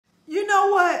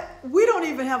what? We don't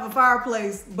even have a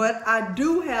fireplace, but I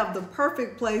do have the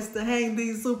perfect place to hang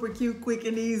these super cute, quick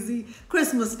and easy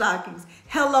Christmas stockings.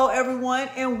 Hello everyone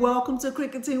and welcome to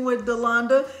Cricketing with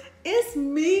Delonda. It's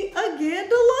me again,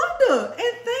 Delonda,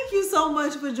 and thank you so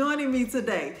much for joining me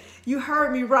today. You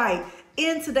heard me right.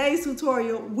 In today's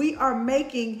tutorial, we are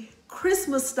making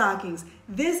Christmas stockings.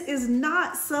 This is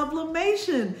not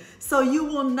sublimation, so you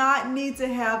will not need to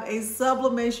have a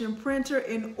sublimation printer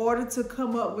in order to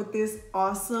come up with this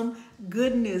awesome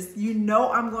goodness. You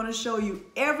know I'm going to show you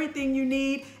everything you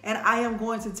need, and I am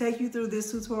going to take you through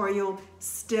this tutorial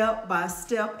step by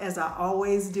step as I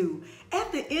always do.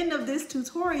 At the end of this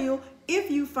tutorial,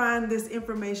 if you find this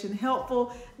information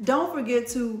helpful, don't forget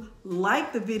to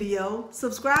like the video,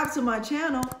 subscribe to my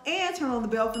channel, and turn on the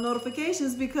bell for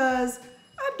notifications because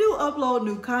I do upload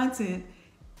new content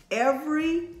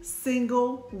every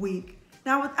single week.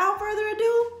 Now, without further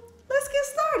ado, let's get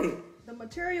started. The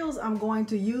materials I'm going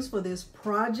to use for this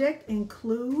project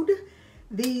include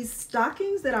these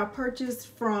stockings that I purchased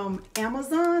from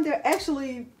Amazon. They're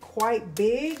actually quite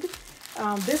big.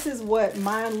 This is what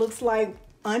mine looks like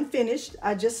unfinished.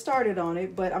 I just started on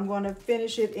it, but I'm going to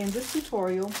finish it in this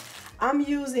tutorial. I'm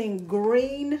using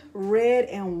green, red,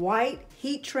 and white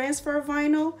heat transfer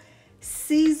vinyl,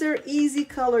 Caesar Easy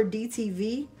Color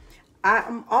DTV.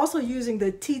 I'm also using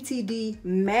the TTD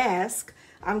mask.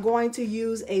 I'm going to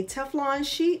use a Teflon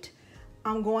sheet.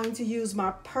 I'm going to use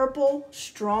my purple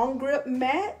strong grip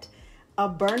mat, a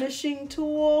burnishing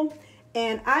tool,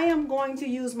 and I am going to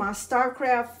use my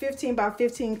StarCraft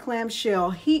 15x15 clamshell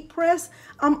heat press.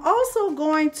 I'm also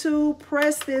going to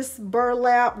press this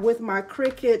burlap with my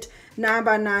Cricut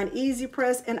 9x9 easy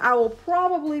press, and I will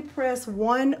probably press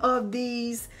one of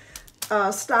these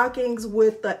stockings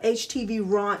with the HTV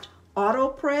Ront auto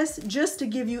press just to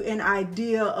give you an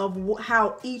idea of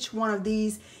how each one of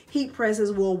these heat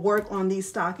presses will work on these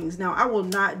stockings. Now, I will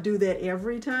not do that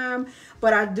every time,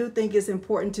 but I do think it's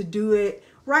important to do it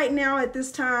right now at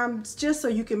this time, just so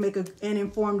you can make an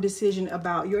informed decision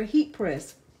about your heat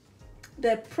press.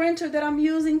 The printer that I'm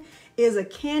using is a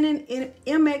Canon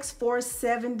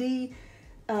MX470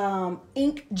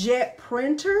 inkjet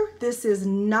printer. This is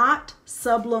not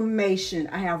sublimation.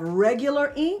 I have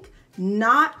regular ink,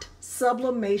 not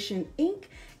sublimation ink,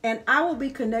 and I will be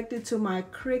connected to my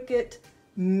Cricut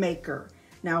Maker.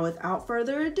 Now, without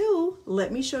further ado,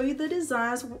 let me show you the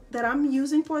designs that I'm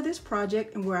using for this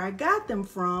project and where I got them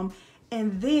from,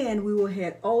 and then we will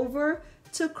head over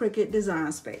to Cricut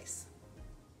Design Space.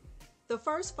 The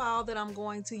first file that I'm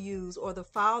going to use, or the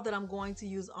file that I'm going to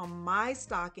use on my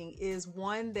stocking, is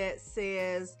one that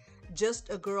says "Just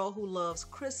a Girl Who Loves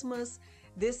Christmas."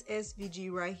 This SVG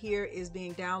right here is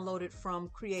being downloaded from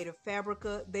Creative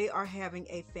Fabrica. They are having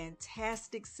a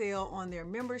fantastic sale on their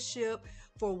membership.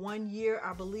 For 1 year,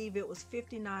 I believe it was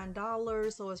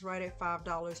 $59, so it's right at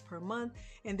 $5 per month.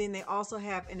 And then they also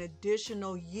have an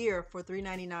additional year for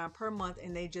 $3.99 per month,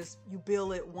 and you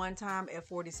bill it one time at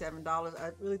 $47.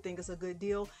 I really think it's a good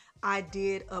deal. I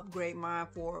did upgrade mine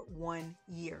for 1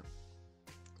 year.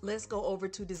 Let's go over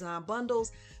to Design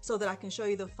Bundles so that I can show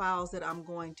you the files that I'm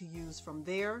going to use from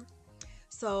there.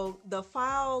 So the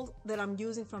file that I'm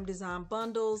using from Design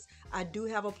Bundles, I do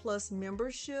have a Plus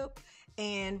membership,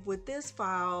 and with this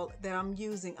file that I'm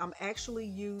using, I'm actually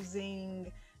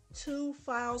using two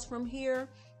files from here.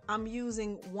 I'm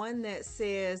using one that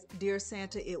says "Dear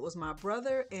Santa, it was my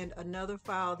brother," and another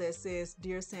file that says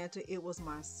 "Dear Santa, it was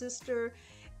my sister."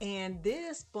 And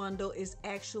this bundle is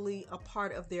actually a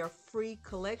part of their free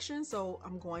collection, so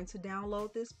I'm going to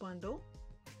download this bundle.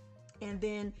 And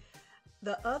then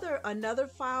another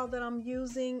file that I'm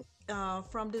using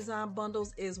from Design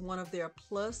Bundles is one of their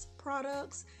Plus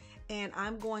products, and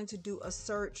I'm going to do a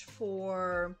search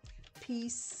for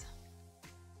Peace,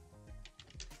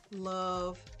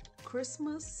 Love,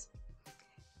 Christmas,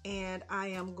 and I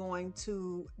am going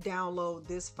to download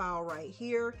this file right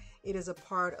here. It is a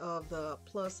part of the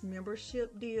Plus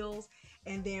membership deals.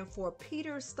 And then for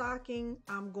Peter's stocking,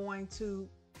 I'm going to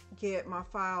get my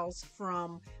files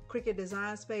from Cricut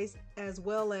Design Space, as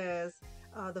well as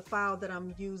the file that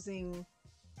I'm using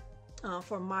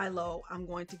for Milo. I'm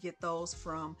going to get those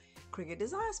from Cricut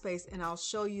Design Space, and I'll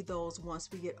show you those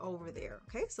once we get over there.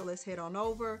 Okay, so let's head on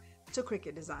over to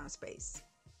Cricut Design Space.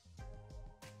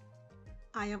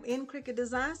 I am in Cricut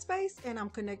Design Space and I'm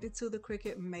connected to the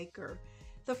Cricut Maker.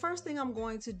 The first thing I'm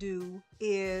going to do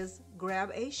is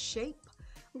grab a shape.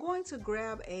 I'm going to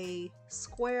grab a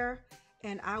square,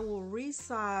 and I will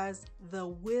resize the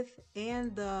width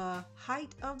and the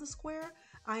height of the square.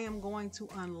 I am going to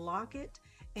unlock it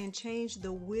and change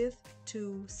the width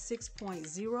to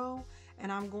 6.0,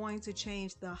 and I'm going to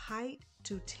change the height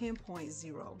to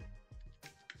 10.0.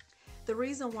 The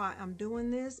reason why I'm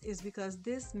doing this is because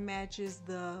this matches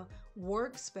the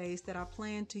workspace that I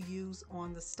plan to use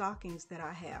on the stockings that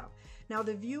I have. Now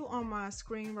the view on my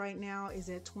screen right now is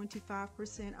at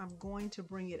 25%. I'm going to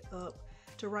bring it up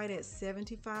to right at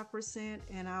 75%,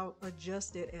 and I'll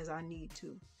adjust it as I need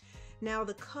to. Now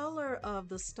the color of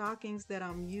the stockings that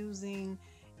I'm using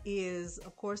is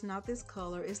of course not this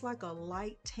color. It's like a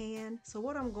light tan. So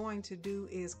what I'm going to do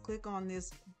is click on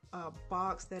this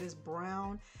box that is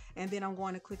brown, and then I'm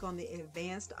going to click on the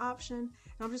advanced option,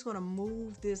 and I'm just going to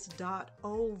move this dot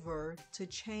over to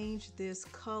change this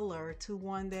color to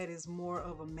one that is more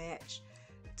of a match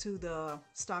to the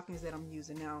stockings that I'm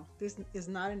using. Now this is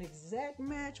not an exact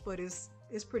match, but it's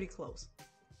pretty close.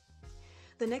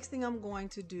 The next thing I'm going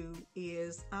to do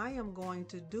is I am going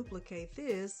to duplicate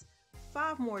this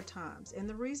 5 more times, and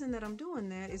the reason that I'm doing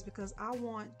that is because I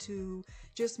want to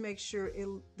just make sure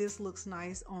this looks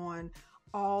nice on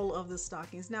all of the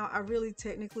stockings. Now I really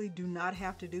technically do not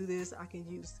have to do this. I can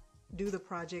do the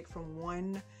project from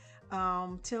one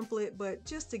template, but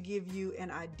just to give you an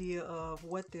idea of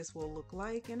what this will look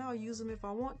like, and I'll use them if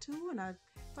I want to, and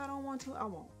if I don't want to, I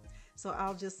won't. So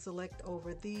I'll just select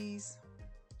over these.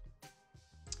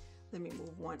 Let me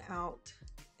move one out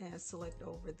and select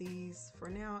over these for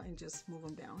now and just move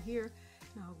them down here.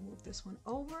 Now I'll move this one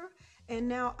over, and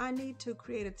now I need to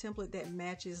create a template that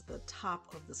matches the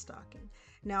top of the stocking.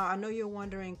 Now I know you're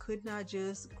wondering, couldn't I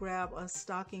just grab a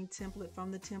stocking template from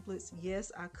the templates?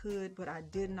 Yes, I could, but I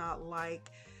did not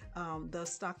like the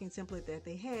stocking template that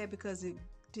they had because it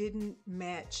didn't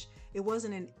match. It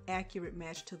wasn't an accurate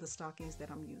match to the stockings that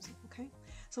I'm using. Okay,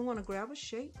 so I'm going to grab a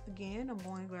shape again. I'm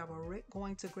going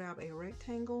to grab a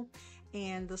rectangle,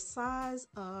 and the size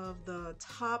of the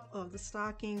top of the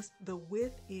stockings, the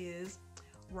width is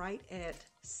right at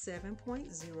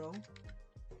 7.0,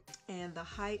 and the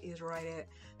height is right at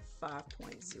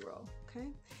 5.0. Okay,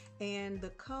 and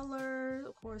the color,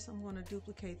 of course, I'm going to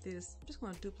duplicate this. I'm just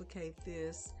going to duplicate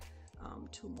this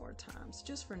 2 more times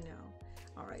just for now.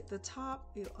 All right, the top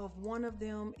of one of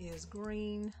them is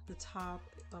green, the top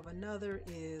of another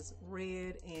is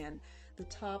red, and the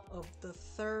top of the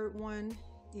third one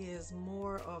is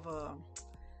more of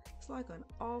it's like an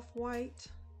off-white,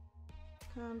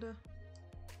 kinda,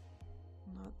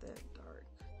 not that dark,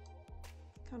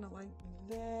 kind of like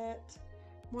that,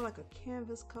 more like a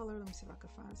canvas color. Let me see if I can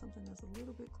find something that's a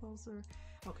little bit closer.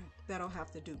 Okay, that'll have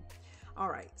to do. All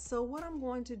right, so what I'm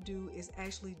going to do is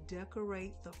actually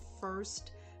decorate the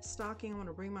first stocking. I'm going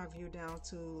to bring my view down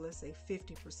to, let's say,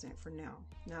 50% for now.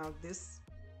 Now this,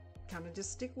 kind of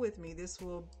just stick with me, this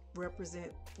will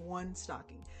represent one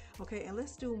stocking. Okay, and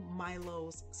let's do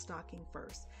Milo's stocking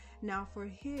first. Now for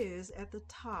his, at the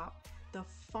top, the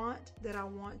font that I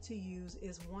want to use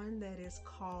is one that is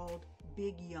called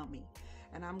Big Yummy.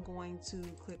 And I'm going to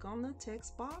click on the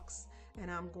text box,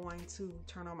 and I'm going to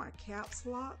turn on my caps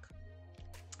lock,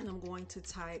 and I'm going to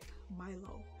type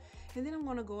Milo. And then I'm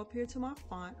going to go up here to my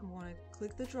font. I'm going to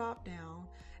click the drop down,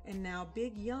 and now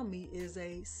Big Yummy is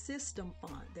a system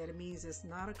font. That means it's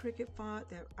not a Cricut font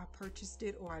that I purchased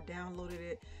it or I downloaded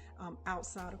it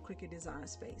outside of Cricut Design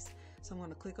Space. So I'm going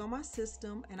to click on my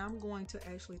system, and I'm going to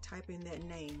actually type in that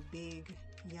name, Big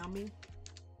Yummy.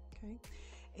 Okay,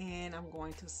 and I'm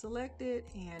going to select it,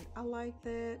 and I like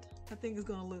that. I think it's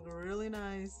going to look really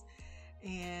nice.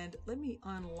 And let me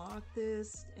unlock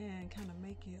this and kind of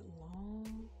make it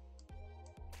long.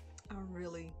 I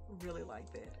really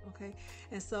like that. Okay,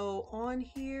 and so on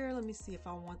here, let me see if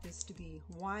I want this to be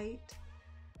white.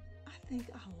 I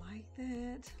think I like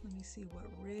that. Let me see what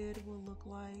red will look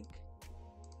like.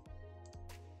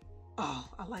 Oh,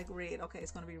 I like red. Okay,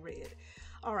 it's going to be red.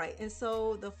 All right, and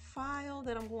so the file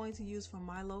that I'm going to use for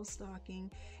Milo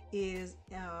stocking is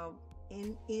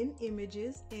in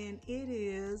images, and it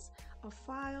is a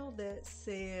file that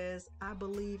says I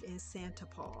believe in Santa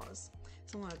Paws.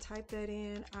 So I'm going to type that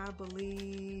in, I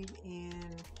believe in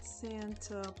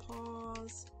Santa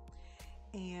Paws,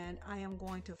 and I am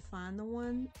going to find the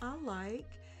one I like,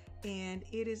 and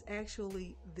it is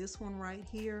actually this one right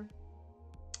here,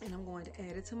 and I'm going to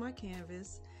add it to my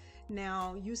canvas.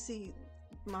 Now you see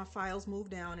my files move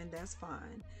down, and that's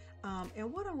fine.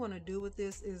 And what I'm going to do with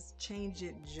this is change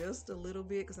it just a little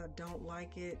bit because I don't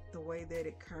like it the way that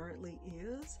it currently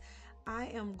is. I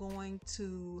am going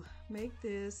to make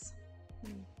this,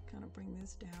 let me kind of bring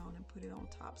this down and put it on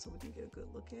top so we can get a good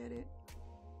look at it.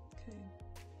 Okay.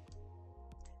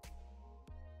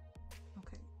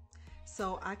 Okay.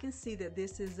 So I can see that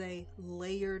this is a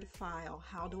layered file.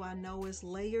 How do I know it's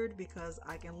layered? Because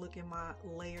I can look in my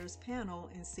layers panel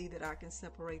and see that I can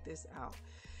separate this out.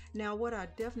 Now what I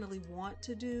definitely want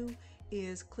to do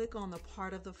is click on the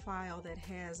part of the file that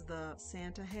has the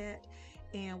Santa hat,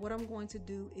 and what I'm going to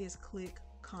do is click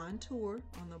contour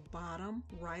on the bottom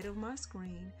right of my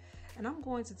screen, and I'm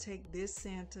going to take this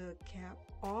Santa cap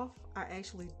off. I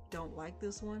actually don't like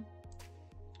this one,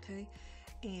 okay,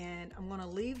 and I'm going to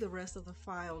leave the rest of the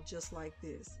file just like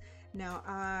this. Now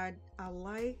I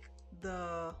like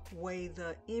the way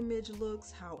the image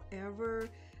looks, however,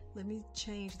 let me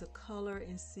change the color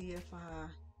and see if I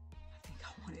think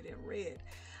I want it in red.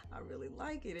 I really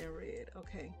like it in red.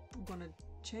 Okay, I'm going to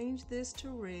change this to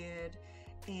red,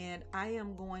 and I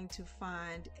am going to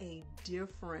find a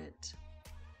different,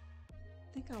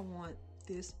 I think I want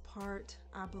this part,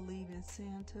 I believe in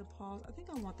Santa Paws, I think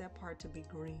I want that part to be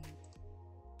green.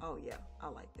 Oh yeah, I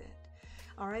like that.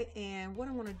 All right, and what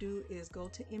I'm going to do is go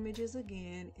to images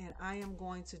again, and I am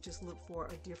going to just look for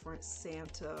a different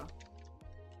Santa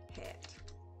hat.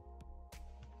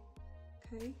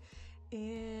 Okay,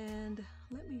 and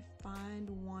let me find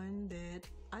one that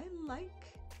I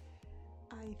like.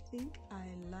 I think I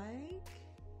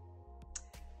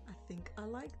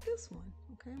like this one.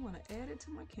 Okay, I'm going to add it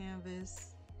to my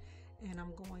canvas, and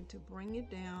I'm going to bring it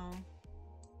down.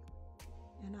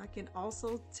 And I can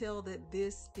also tell that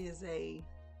this is a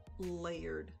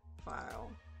layered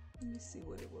file. Let me see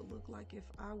what it would look like if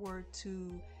I were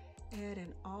to add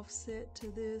an offset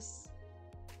to this.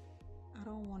 I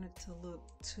don't want it to look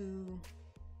too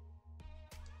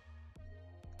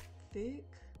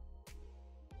thick.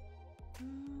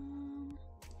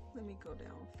 Let me go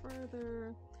down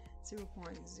further,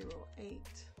 0.08.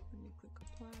 Let me click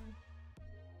apply.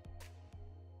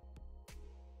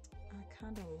 I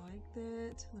kind of like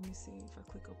that. Let me see if I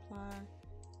click apply.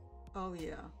 Oh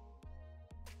yeah,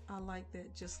 I like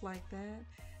that just like that.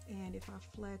 And if I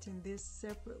flatten this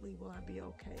separately, will I be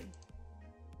okay?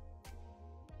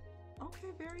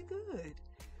 Okay, very good.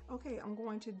 Okay, I'm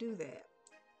going to do that.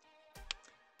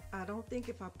 I don't think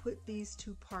if I put these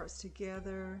two parts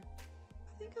together,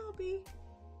 I think I'll be,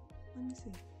 let me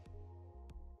see.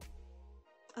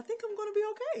 I think I'm going to be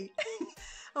okay.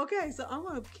 Okay, so I'm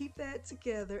going to keep that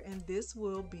together, and this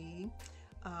will be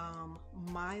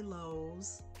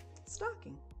Myles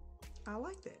stocking. I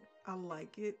like that. I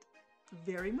like it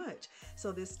very much.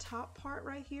 So this top part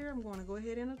right here, I'm going to go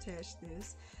ahead and attach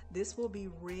this. This will be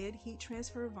red heat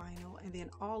transfer vinyl, and then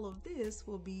all of this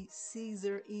will be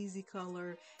Caesar Easy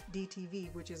Color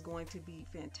DTV, which is going to be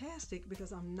fantastic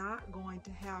because I'm not going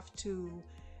to have to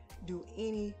do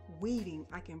any weeding.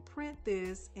 I can print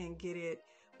this and get it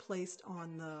placed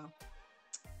on the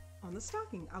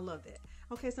stocking. I love that.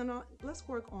 Okay, so now let's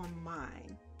work on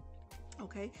mine.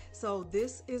 Okay, so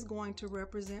this is going to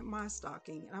represent my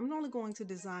stocking. I'm only going to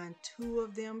design 2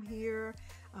 of them here.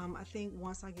 I think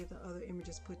once I get the other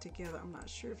images put together, I'm not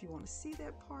sure if you want to see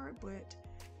that part, but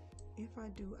if I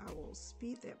do, I will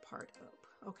speed that part up.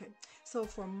 Okay, so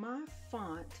for my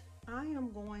font, I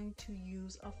am going to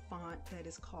use a font that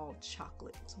is called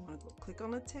Chocolate. So I'm going to go click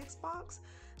on the text box.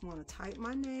 I'm going to type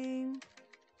my name.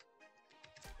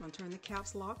 I'm going to turn the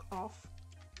caps lock off.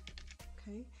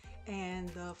 Okay, and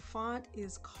the font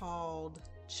is called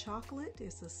Chocolate.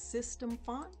 It's a system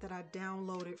font that I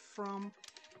downloaded from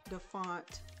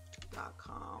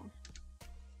dafont.com.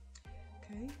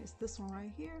 Okay, it's this one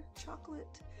right here,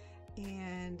 Chocolate.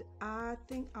 And I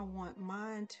think I want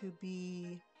mine to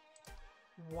be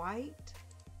white,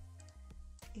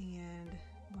 and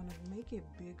I'm going to make it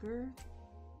bigger.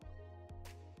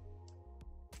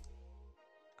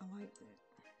 I like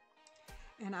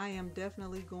that. And I am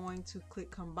definitely going to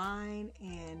click combine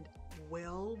and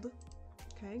weld.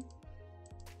 Okay.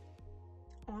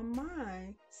 On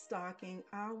my stocking,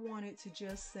 I wanted to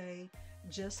just say,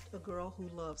 just a girl who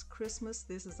loves Christmas.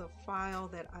 This is a file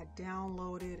that I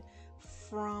downloaded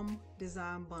from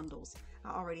Design Bundles.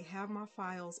 I already have my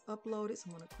files uploaded, so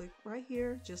I'm going to click right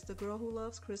here, just a girl who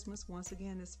loves Christmas. Once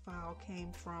again, this file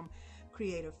came from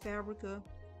Creative Fabrica.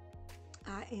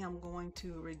 I am going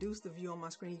to reduce the view on my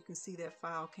screen. You can see that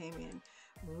file came in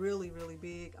really, really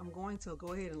big. I'm going to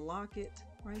go ahead and lock it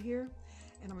right here,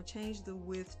 and I'm going to change the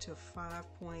width to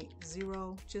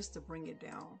 5.0 just to bring it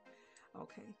down.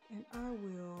 Okay, and I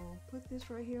will put this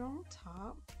right here on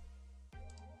top.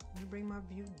 Let me bring my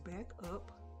view back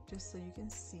up just so you can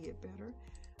see it better.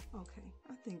 Okay,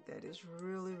 I think that is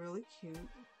really, really cute.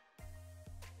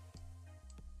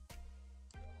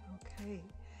 Okay,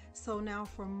 so now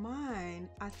for mine,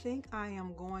 I think I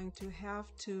am going to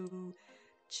have to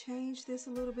change this a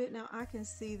little bit. Now I can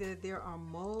see that there are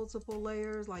multiple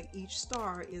layers, like each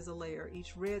star is a layer,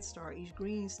 each red star, each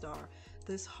green star,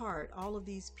 this heart, all of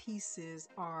these pieces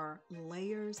are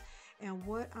layers. And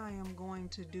what I am going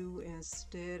to do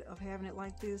instead of having it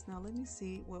like this, now let me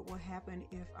see what will happen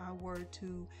if I were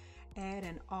to add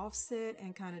an offset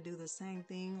and kind of do the same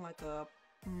thing, like a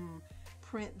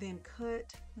print then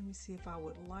cut. Let me see if I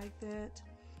would like that.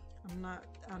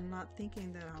 I'm not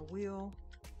thinking that I will,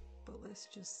 but let's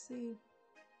just see.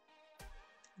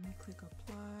 Let me click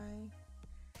apply.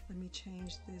 Let me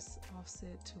change this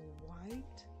offset to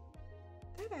white.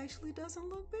 That actually doesn't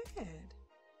look bad.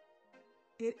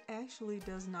 It actually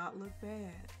does not look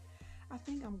bad. I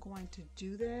think I'm going to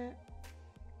do that.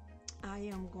 I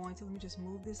am going to, let me just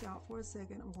move this out for a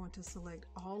second. I'm going to select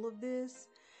all of this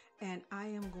and I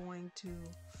am going to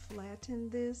flatten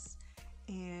this,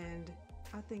 and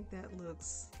I think that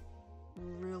looks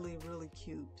really, really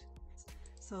cute.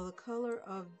 So the color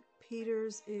of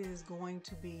Peter's is going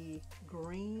to be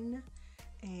green,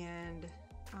 and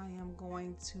I am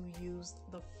going to use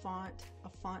the font, a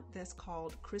font that's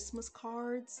called Christmas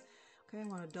Cards. Okay, I'm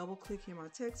going to double click in my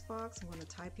text box. I'm going to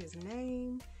type his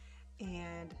name,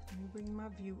 and let me bring my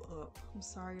view up. I'm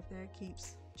sorry if that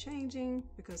keeps changing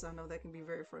because I know that can be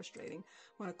very frustrating.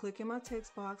 I'm going to click in my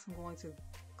text box. I'm going to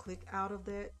click out of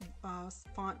that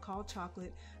font called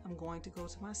Chocolate. I'm going to go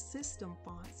to my system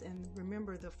fonts, and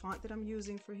remember the font that I'm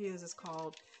using for his is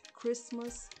called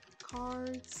Christmas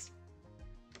Cards.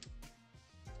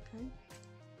 Okay,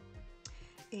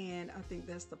 and I think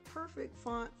that's the perfect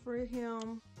font for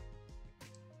him,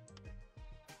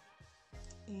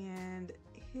 and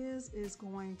his is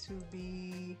going to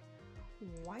be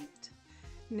white.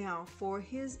 Now for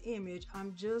his image,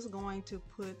 I'm just going to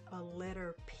put a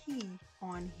letter P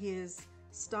on his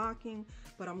stocking,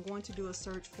 but I'm going to do a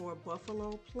search for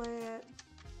buffalo plaid.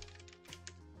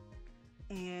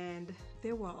 And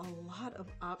there were a lot of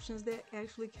options that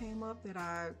actually came up that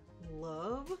I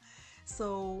love.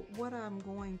 So what I'm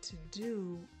going to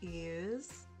do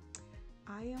is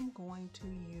I am going to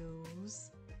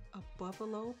use a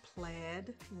buffalo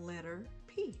plaid letter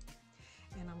P.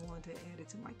 And I'm going to add it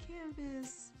to my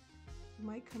canvas. It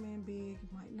might come in big,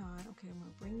 it might not. Okay, I'm going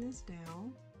to bring this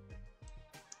down.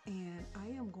 And I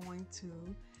am going to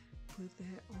put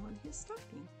that on his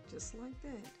stocking, just like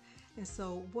that. And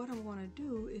so what I'm going to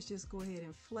do is just go ahead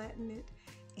and flatten it,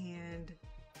 and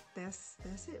that's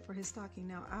it for his stocking.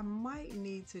 Now I might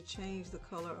need to change the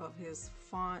color of his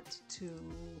font to,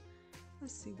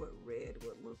 let's see what red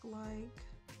would look like.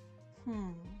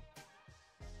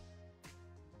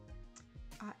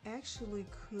 I actually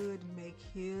could make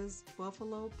his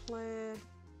buffalo plaid.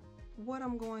 What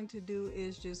I'm going to do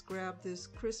is just grab this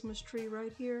Christmas tree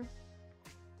right here.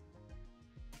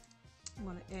 I'm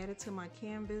going to add it to my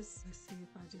canvas. Let's see if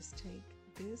I just take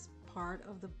this part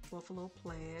of the buffalo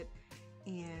plaid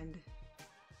and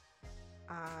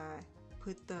I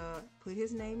put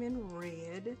his name in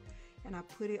red, and I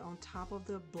put it on top of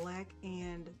the black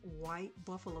and white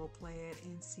buffalo plaid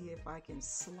and see if I can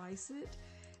slice it.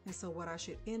 And so what I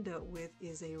should end up with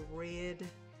is a red,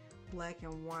 black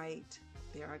and white.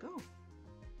 There I go.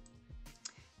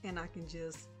 And I can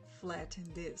just flatten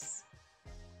this.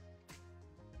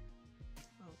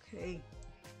 Okay,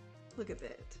 look at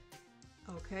that.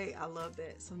 Okay, I love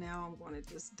that. So now I'm going to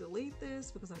just delete this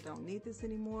because I don't need this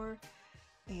anymore.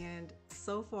 And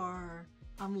so far,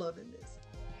 I'm loving this.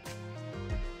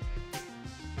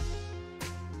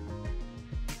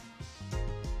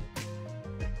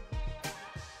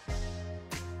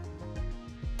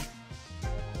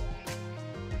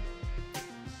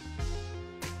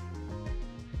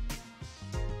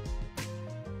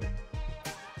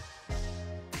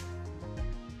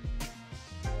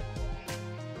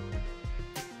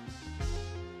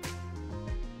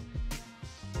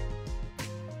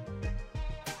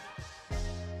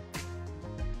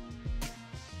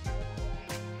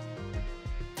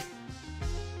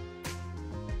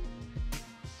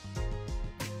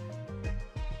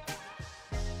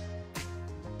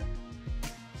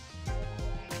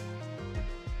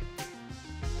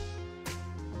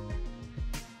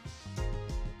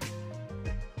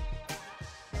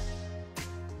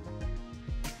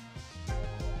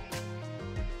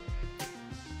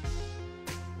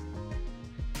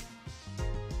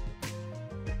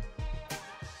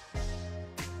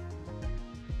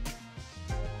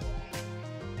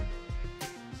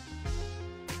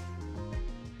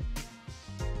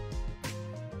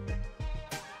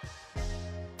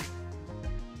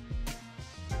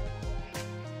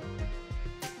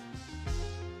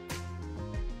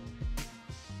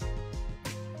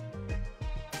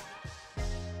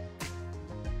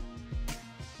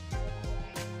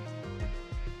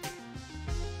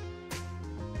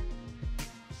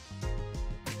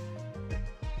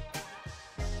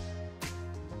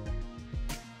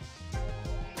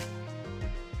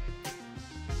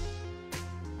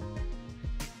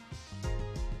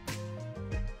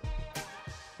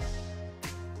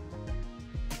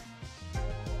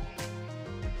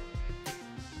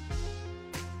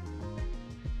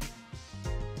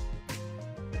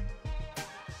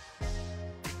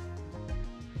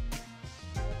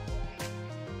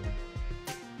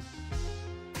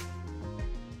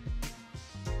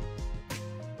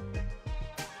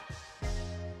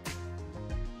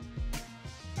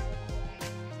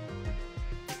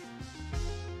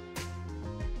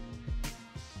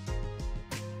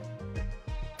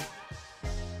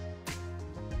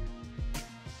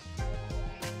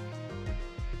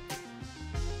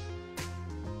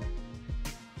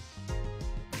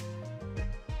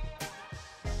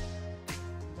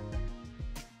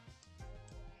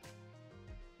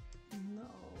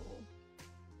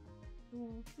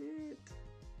 won't fit.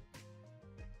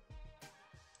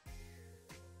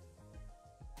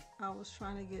 I was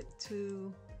trying to get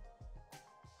 2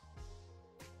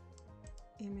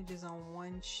 images on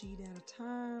one sheet at a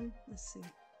time. Let's see if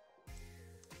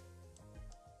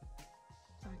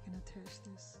I can attach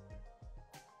this.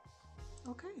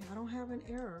 Okay, I don't have an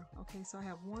error. Okay, so I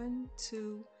have 1,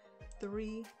 2,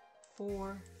 3,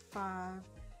 4,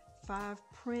 5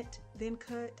 print, then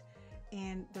cut,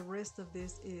 and the rest of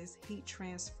this is heat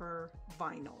transfer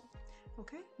vinyl.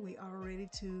 Okay, we are ready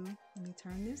to, let me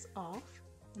turn this off.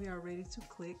 We are ready to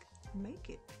click make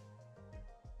it.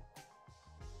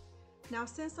 Now,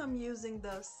 since I'm using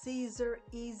the Caesar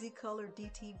Easy Color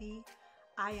DTV,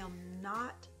 I am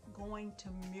not going to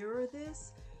mirror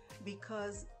this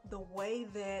because the way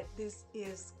that this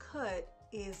is cut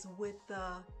is with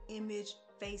the image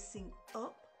facing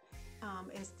up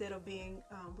instead of being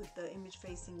with the image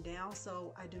facing down.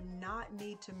 So I do not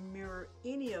need to mirror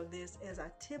any of this as I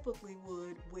typically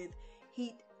would with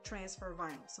heat transfer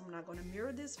vinyl. So I'm not going to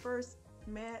mirror this first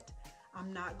mat.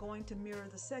 I'm not going to mirror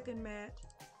the second mat.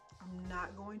 I'm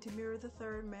not going to mirror the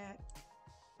third mat.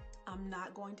 I'm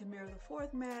not going to mirror the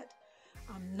fourth mat.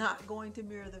 I'm not going to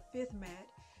mirror the fifth mat.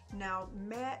 Now,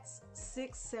 mats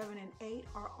 6, 7, and 8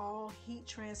 are all heat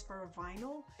transfer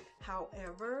vinyl.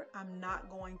 However, I'm not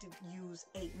going to use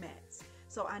 8 mats.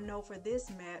 So I know for this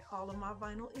mat, all of my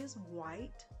vinyl is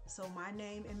white. So my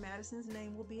name and Madison's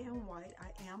name will be in white.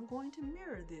 I am going to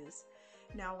mirror this.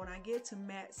 Now, when I get to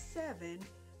mat 7,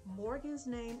 Morgan's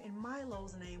name and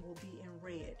Milo's name will be in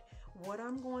red. What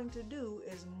I'm going to do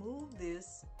is move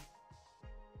this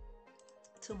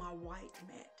to my white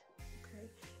mat, okay?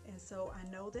 And so I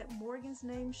know that Morgan's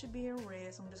name should be in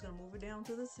red, so I'm just gonna move it down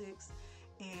to the 6.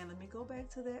 And let me go back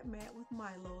to that mat with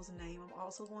Milo's name. I'm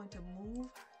also going to move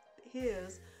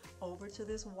his over to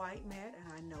this white mat,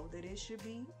 and I know that it should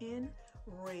be in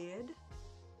red,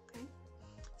 okay?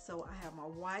 So I have my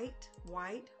white,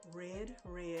 white, red,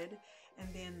 red,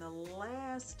 and then the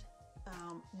last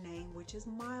name, which is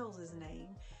Miles's name.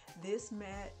 This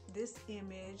mat, this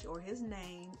image or his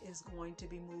name is going to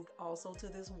be moved also to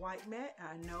this white mat.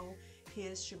 I know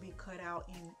his should be cut out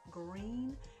in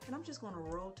green, and I'm just going to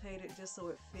rotate it just so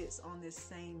it fits on this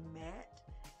same mat.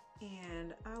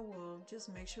 And I will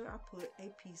just make sure I put a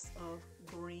piece of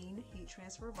green heat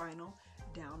transfer vinyl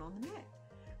down on the mat.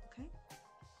 Okay,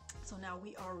 so now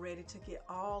we are ready to get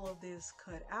all of this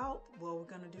cut out. Well, we're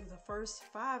going to do the first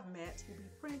 5 mats will be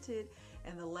printed,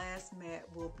 and the last mat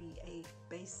will be a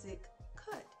basic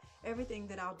cut. Everything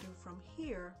that I'll do from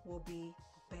here will be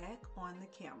back on the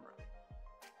camera.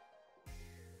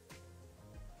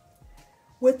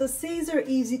 With the Caesar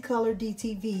Easy Color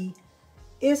DTV,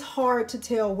 it's hard to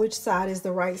tell which side is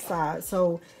the right side.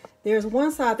 So there's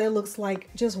one side that looks like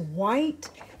just white,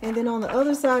 and then on the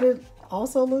other side it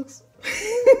also looks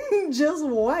just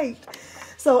white.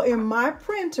 So in my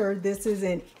printer, this is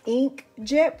an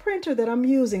inkjet printer that I'm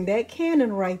using, that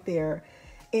Canon right there.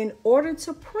 In order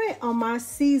to print on my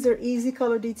Caesar Easy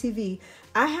Color DTV,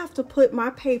 I have to put my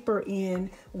paper in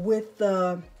with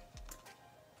the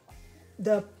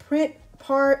print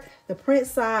part, the print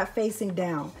side facing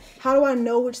down. How do I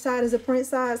know which side is the print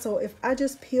side? So if I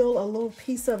just peel a little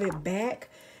piece of it back,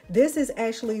 this is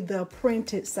actually the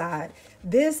printed side.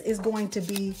 This is going to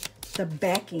be the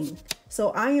backing.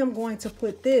 So I am going to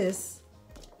put this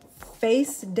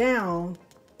face down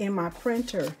in my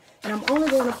printer, and I'm only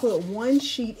going to put 1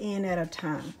 sheet in at a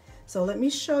time. So let me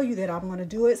show you that. I'm going to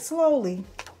do it slowly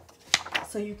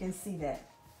so you can see that.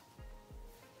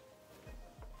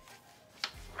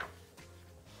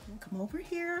 Come over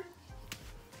here.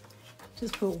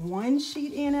 Just put 1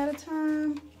 sheet in at a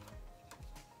time,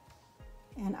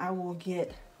 and I will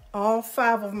get all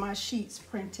 5 of my sheets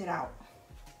printed out.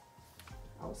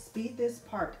 I'll speed this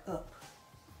part up.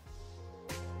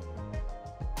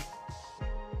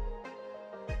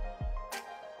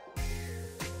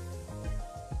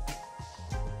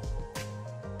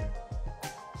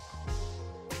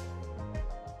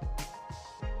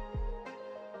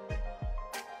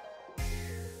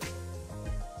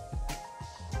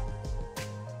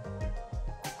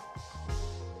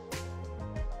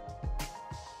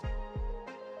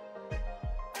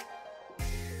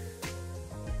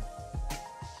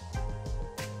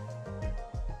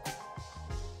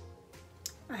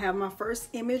 I have my first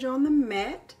image on the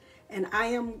mat, and I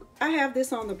have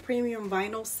this on the premium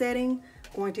vinyl setting.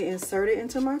 Going to insert it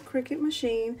into my Cricut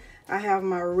machine. I have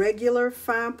my regular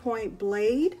fine point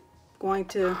blade. Going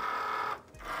to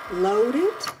load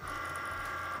it,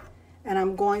 and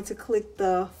I'm going to click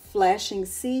the flashing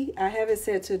C. I have it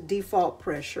set to default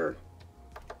pressure.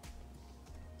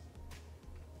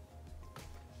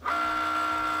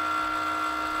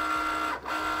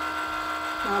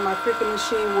 My Cricut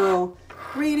machine will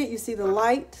read it. You see the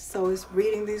light, so it's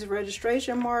reading these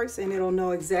registration marks and it'll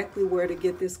know exactly where to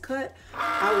get this cut.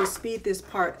 I will speed this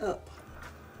part up.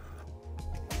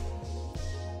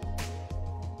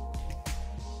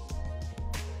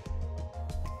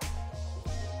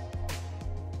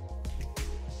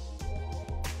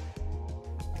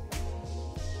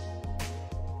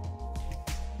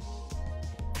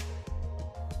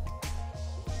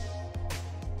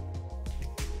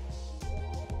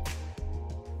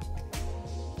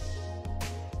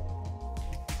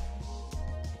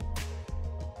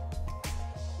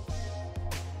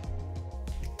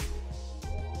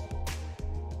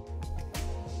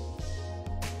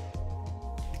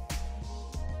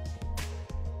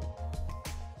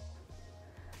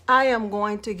 I am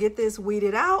going to get this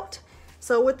weeded out.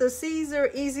 So with the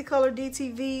Caesar Easy Color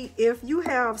DTV, if you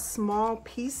have small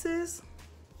pieces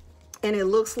and it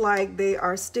looks like they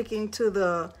are sticking to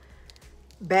the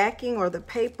backing or the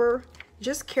paper,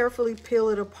 just carefully peel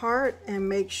it apart and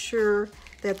make sure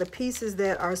that the pieces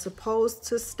that are supposed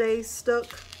to stay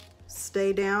stuck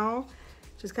stay down.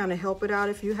 Just kind of help it out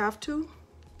if you have to.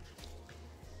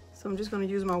 So I'm just going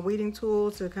to use my weeding tool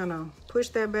to kind of push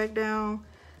that back down.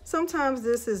 Sometimes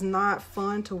this is not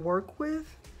fun to work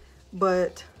with,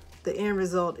 but the end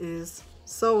result is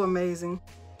so amazing.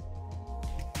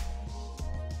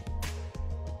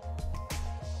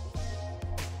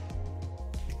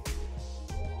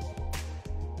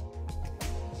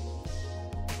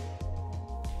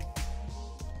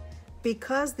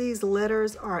 Because these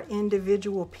letters are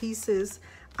individual pieces,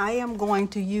 I am going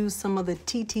to use some of the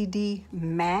TTD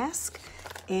mask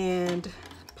and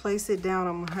place it down.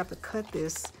 I'm gonna have to cut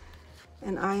this,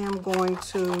 and I am going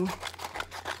to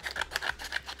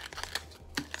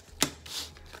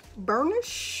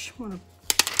burnish. I'm gonna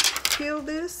peel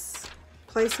this,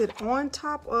 place it on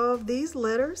top of these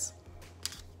letters,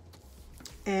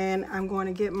 and I'm going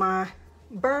to get my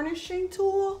burnishing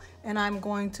tool and I'm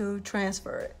going to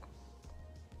transfer it.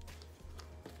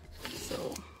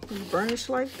 So we burnish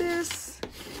like this.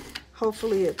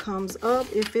 Hopefully it comes up.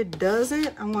 If it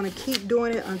doesn't, I'm going to keep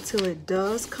doing it until it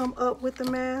does come up with the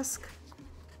mask.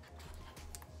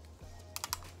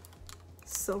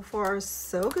 So far,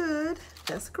 so good.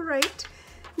 That's great.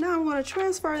 Now I'm going to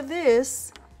transfer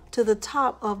this to the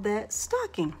top of that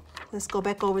stocking. Let's go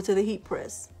back over to the heat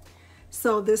press.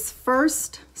 So this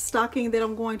first stocking that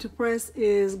I'm going to press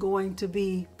is going to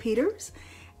be Peter's.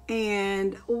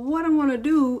 And what I'm going to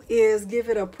do is give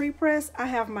it a pre-press. I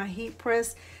have my heat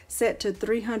press set to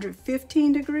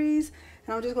 315 degrees.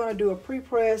 And I'm just going to do a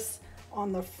pre-press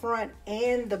on the front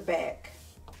and the back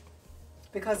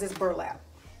because it's burlap.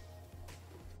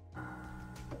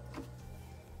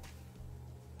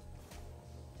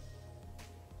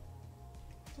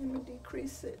 Let me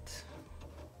decrease it.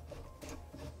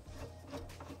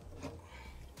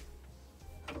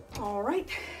 All right,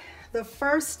 the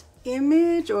first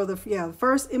image, or the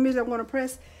first image I'm going to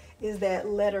press is that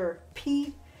letter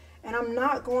P, and I'm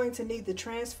not going to need the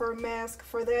transfer mask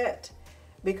for that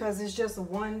because it's just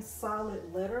one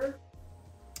solid letter.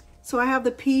 So I have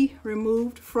the P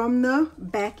removed from the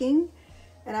backing,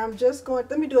 and I'm just going,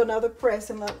 let me do another press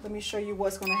and let me show you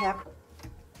what's going to happen.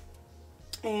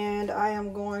 And I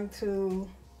am going to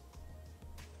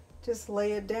just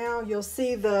lay it down. You'll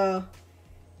see the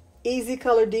Easy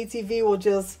Color DTV will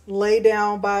just lay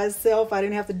down by itself. I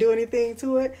didn't have to do anything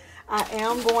to it. I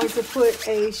am going to put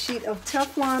a sheet of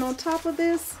Teflon on top of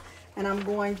this, and I'm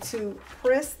going to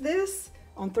press this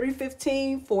on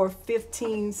 315 for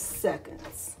 15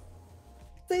 seconds.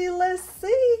 See, let's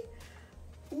see.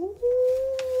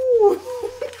 Ooh.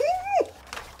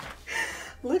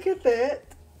 Look at that.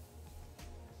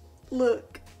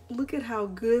 Look at how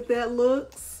good that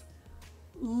looks.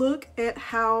 Look at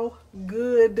how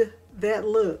good that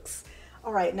looks.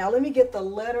 All right, now let me get the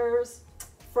letters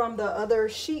from the other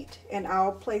sheet and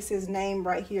I'll place his name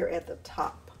right here at the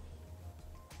top.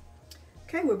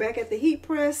 Okay, we're back at the heat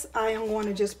press. I am going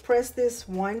to just press this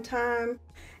one time,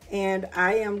 and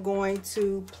I am going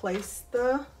to place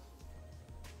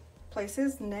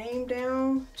his name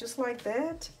down just like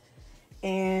that.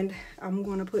 And I'm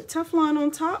going to put Teflon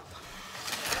on top.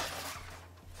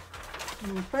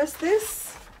 I'm going to press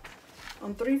this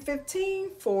on 315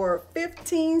 for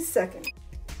 15 seconds.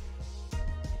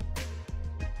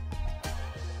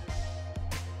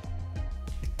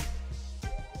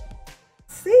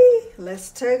 See, let's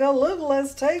take a look,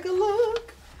 let's take a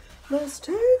look, let's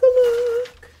take a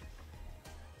look,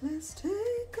 let's take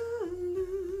a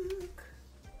look.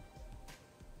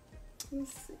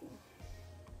 Let's see.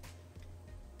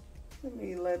 Let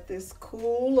me let this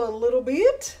cool a little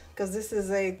bit because this is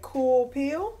a cool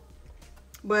peel.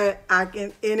 but I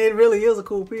can, and it really is a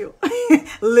cool peel.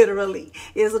 Literally,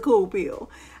 it's a cool peel.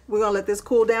 We're gonna let this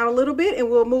cool down a little bit and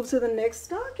we'll move to the next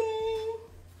stocking.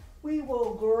 We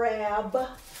will grab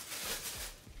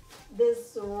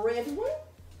this red one,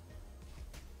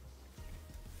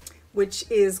 which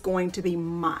is going to be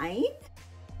mine.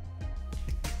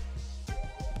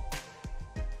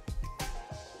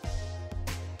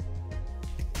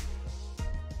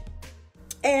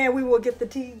 And we will get the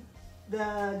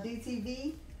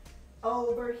DTV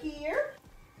over here.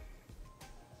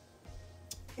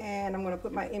 And I'm going to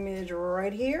put my image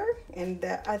right here. And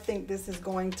I think this is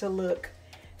going to look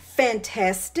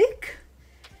fantastic.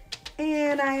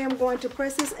 And I am going to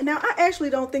press this. Now, I actually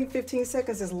don't think 15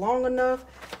 seconds is long enough.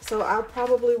 So I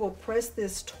probably will press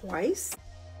this twice.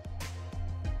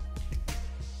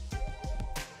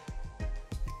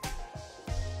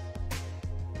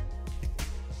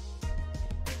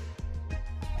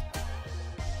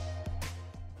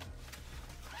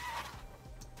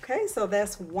 Okay, so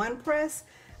that's one press.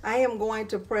 I am going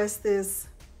to press this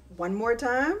one more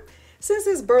time. Since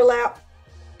it's burlap,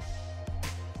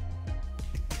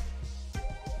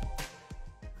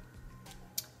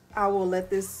 I will let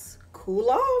this cool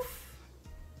off.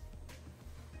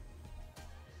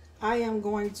 I am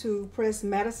going to press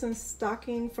Madison's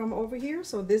stocking from over here.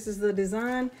 So this is the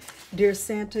design. Dear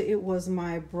Santa, it was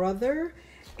my brother.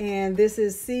 And this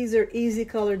is Caesar Easy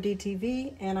Color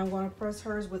DTV. And I'm going to press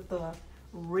hers with the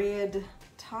red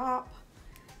top.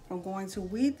 I'm going to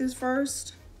weed this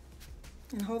first,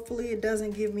 and hopefully it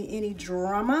doesn't give me any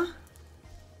drama.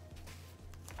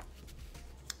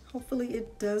 Hopefully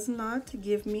it does not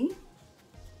give me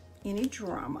any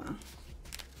drama.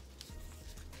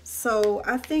 So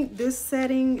I think this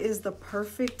setting is the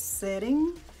perfect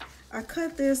setting. I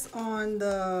cut this on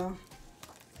the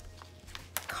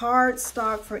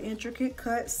cardstock for intricate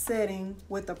cut setting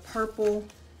with a purple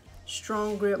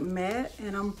strong grip mat,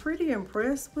 and I'm pretty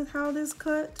impressed with how this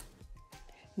cut.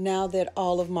 Now that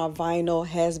all of my vinyl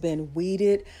has been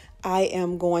weeded, I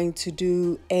am going to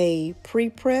do a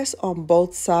pre-press on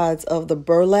both sides of the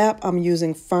burlap. I'm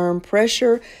using firm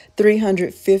pressure,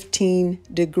 315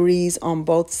 degrees on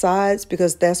both sides,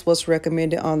 because that's what's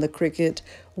recommended on the Cricut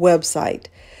website.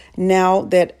 Now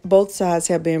that both sides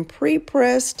have been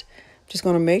pre-pressed, just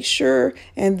going to make sure,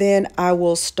 and then I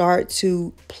will start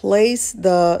to place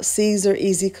the Caesar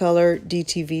Easy Color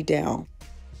DTV down.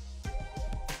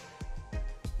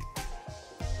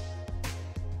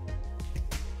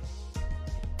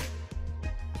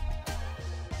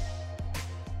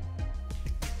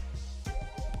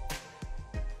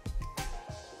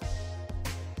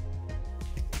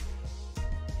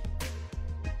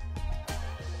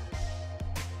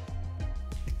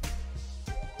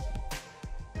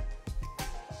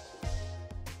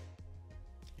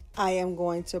 I am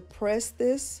going to press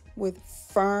this with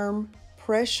firm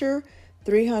pressure,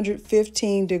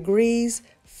 315 degrees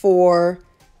for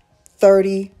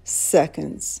 30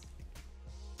 seconds.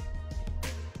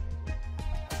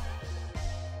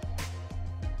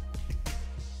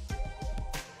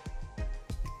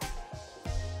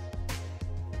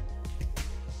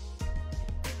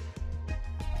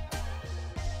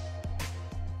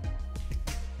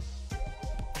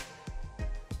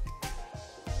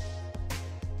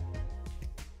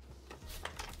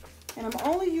 And I'm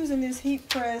only using this heat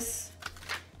press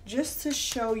just to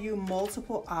show you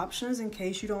multiple options in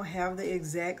case you don't have the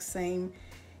exact same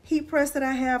heat press that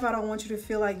I have. I don't want you to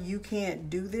feel like you can't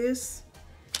do this,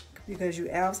 because you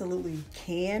absolutely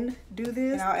can do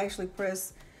this. And I'll actually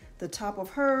press the top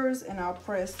of hers, and I'll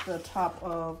press the top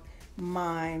of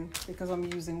mine because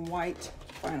I'm using white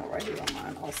vinyl right here on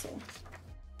mine also.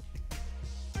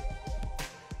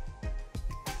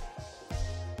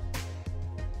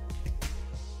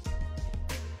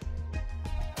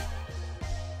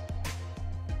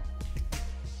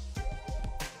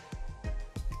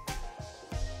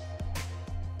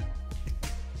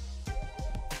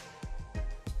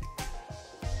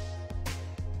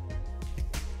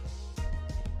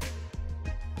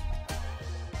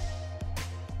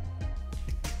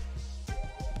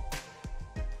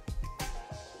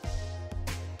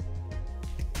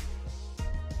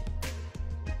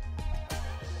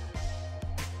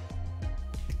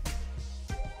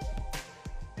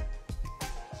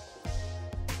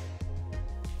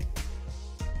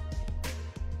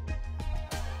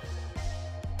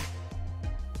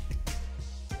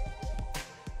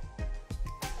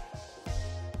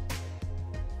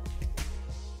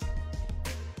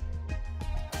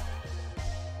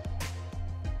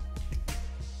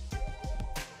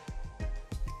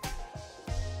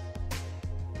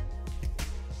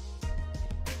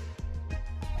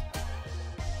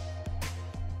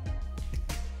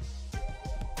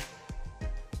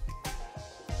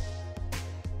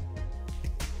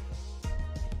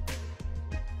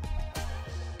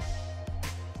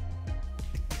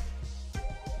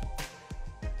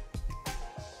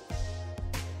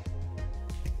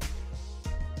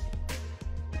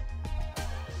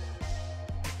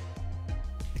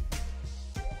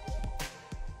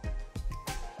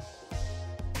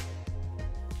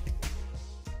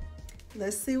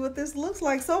 Let's see what this looks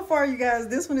like. So far, you guys,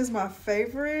 this one is my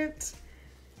favorite.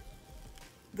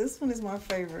 This one is my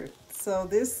favorite. So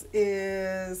this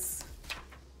is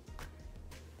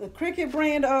the Cricut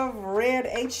brand of red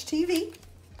HTV.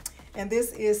 And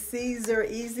this is Caesar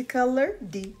Easy Color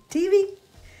DTV.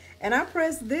 And I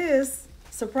pressed this,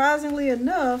 surprisingly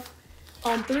enough,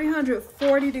 on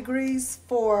 340 degrees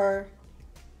for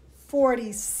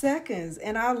 40 seconds.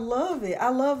 And I love it. I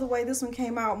love the way this one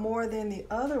came out more than the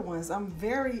other ones. I'm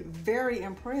very, very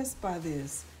impressed by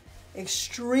this.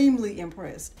 Extremely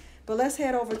impressed. But let's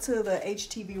head over to the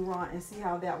HTV Ront and see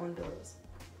how that one does.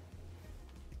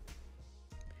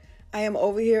 I am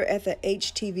over here at the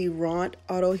HTV Ront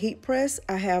Auto Heat Press.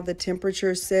 I have the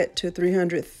temperature set to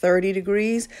 330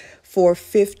 degrees for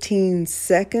 15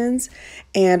 seconds.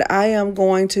 And I am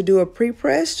going to do a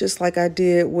pre-press just like I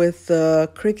did with the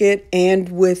Cricut and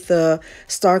with the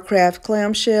StarCraft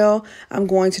clamshell. I'm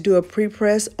going to do a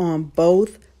pre-press on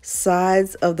both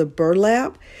sides of the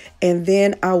burlap. And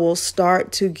then I will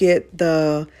start to get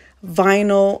the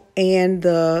vinyl and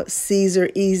the Caesar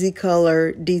Easy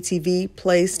Color DTV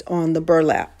placed on the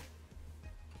burlap.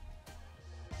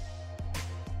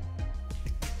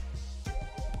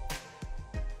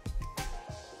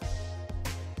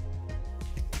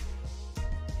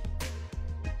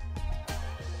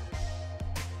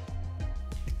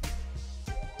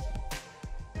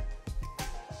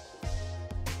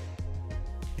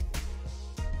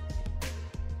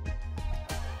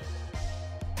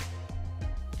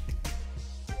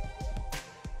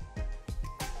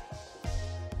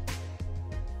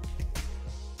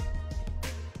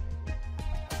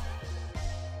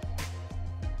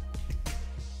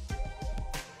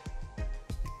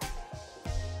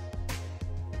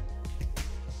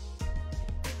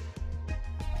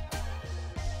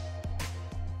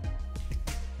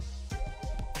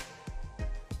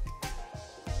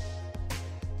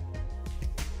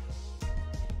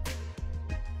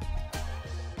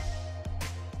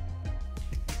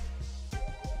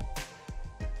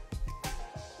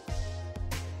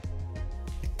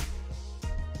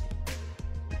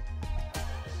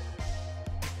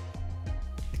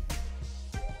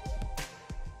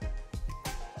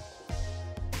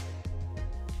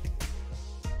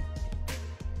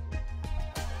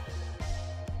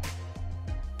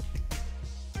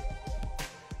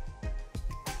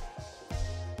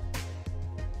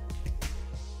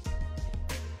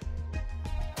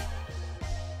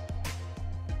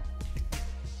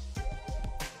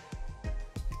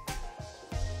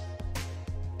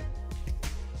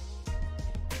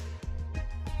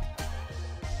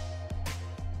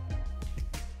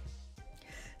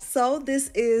 So this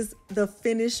is the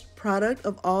finished product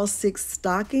of all 6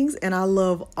 stockings, and I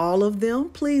love all of them.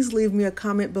 Please leave me a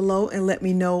comment below and let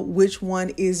me know which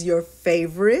one is your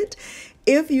favorite.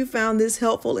 If you found this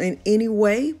helpful in any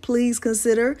way, please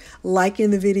consider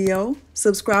liking the video,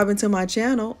 subscribing to my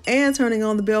channel, and turning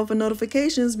on the bell for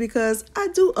notifications because I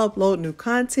do upload new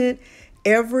content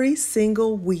every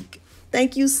single week.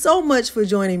 Thank you so much for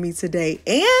joining me today,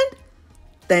 and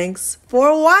thanks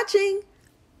for watching.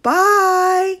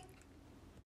 Bye.